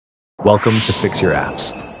Welcome to Fix Your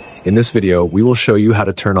Apps. In this video, we will show you how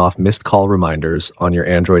to turn off missed call reminders on your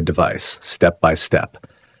Android device, step by step.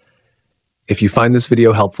 If you find this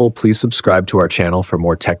video helpful, please subscribe to our channel for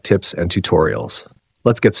more tech tips and tutorials.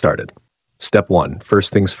 Let's get started. Step 1.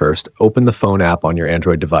 First things first, open the phone app on your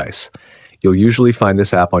Android device. You'll usually find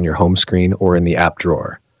this app on your home screen or in the app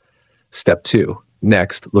drawer. Step 2.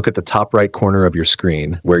 Next, look at the top right corner of your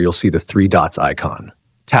screen where you'll see the 3 dots icon.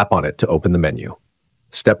 Tap on it to open the menu.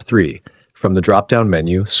 Step 3. From the drop-down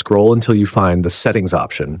menu, scroll until you find the Settings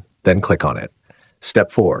option, then click on it.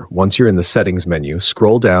 Step 4. Once you're in the Settings menu,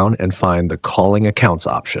 scroll down and find the Calling Accounts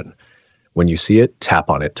option. When you see it, tap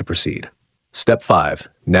on it to proceed. Step 5.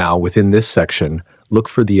 Now, within this section, look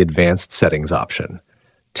for the Advanced Settings option.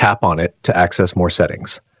 Tap on it to access more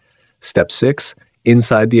settings. Step 6.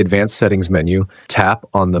 Inside the Advanced Settings menu, tap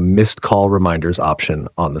on the Missed Call Reminders option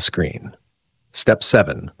on the screen. Step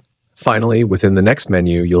 7. Finally, within the next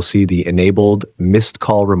menu, you'll see the Enabled Missed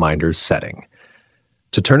Call Reminders setting.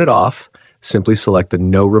 To turn it off, simply select the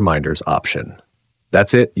No Reminders option.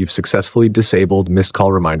 That's it, you've successfully disabled missed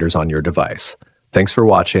call reminders on your device. Thanks for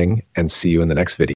watching, and see you in the next video.